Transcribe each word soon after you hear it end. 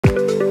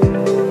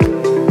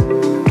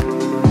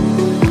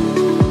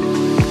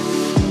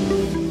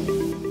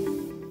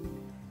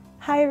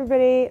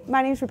Hi,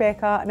 my name's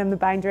Rebecca and I'm the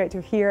buying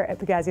director here at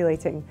Pagazzi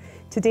Lighting.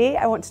 Today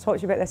I want to talk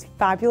to you about this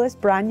fabulous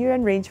brand new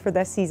in range for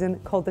this season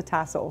called the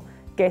Tassel.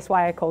 Guess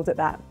why I called it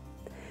that?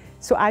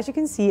 So as you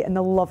can see in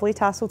the lovely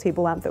Tassel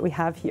table lamp that we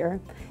have here,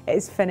 it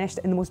is finished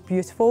in the most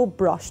beautiful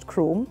brushed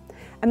chrome,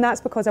 and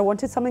that's because I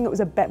wanted something that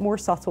was a bit more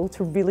subtle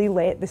to really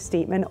let the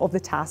statement of the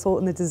tassel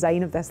and the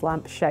design of this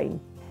lamp shine.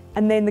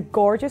 And then the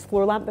gorgeous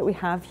floor lamp that we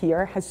have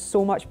here has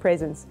so much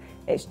presence.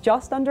 It's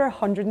just under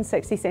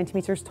 160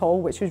 centimetres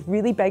tall, which is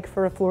really big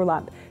for a floor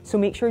lamp, so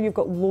make sure you've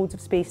got loads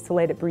of space to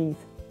let it breathe.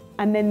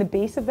 And then the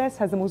base of this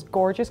has the most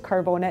gorgeous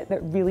curve on it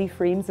that really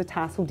frames the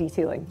tassel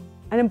detailing.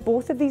 And in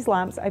both of these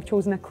lamps, I've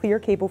chosen a clear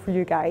cable for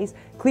you guys.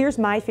 Clear's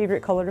my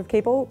favourite colour of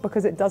cable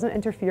because it doesn't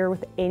interfere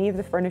with any of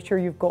the furniture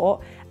you've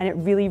got, and it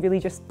really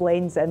just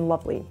blends in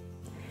lovely.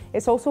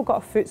 It's also got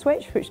a foot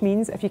switch, which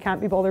means if you can't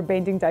be bothered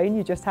bending down,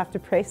 you just have to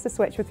press the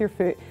switch with your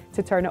foot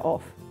to turn it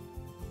off.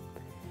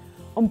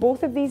 On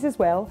both of these as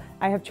well,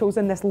 I have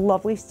chosen this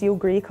lovely steel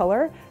grey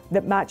colour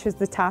that matches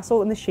the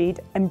tassel and the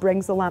shade and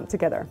brings the lamp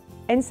together.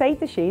 Inside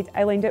the shade,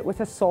 I lined it with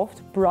a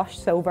soft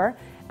brushed silver,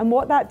 and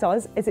what that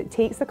does is it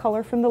takes the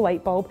colour from the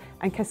light bulb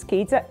and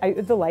cascades it out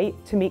of the light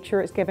to make sure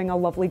it's giving a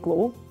lovely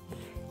glow.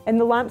 In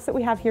the lamps that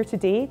we have here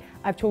today,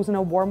 I've chosen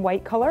a warm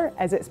white colour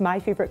as it's my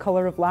favourite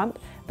colour of lamp,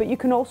 but you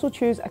can also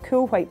choose a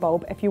cool white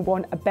bulb if you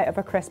want a bit of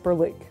a crisper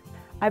look.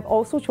 I've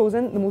also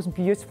chosen the most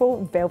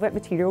beautiful velvet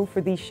material for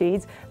these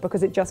shades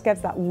because it just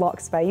gives that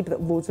luxe vibe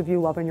that loads of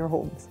you love in your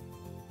homes.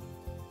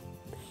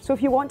 So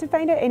if you want to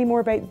find out any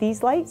more about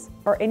these lights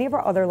or any of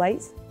our other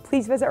lights,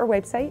 please visit our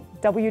website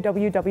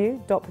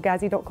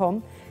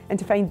www.pagazzi.com, and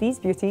to find these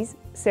beauties,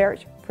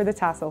 search for the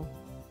Tassel.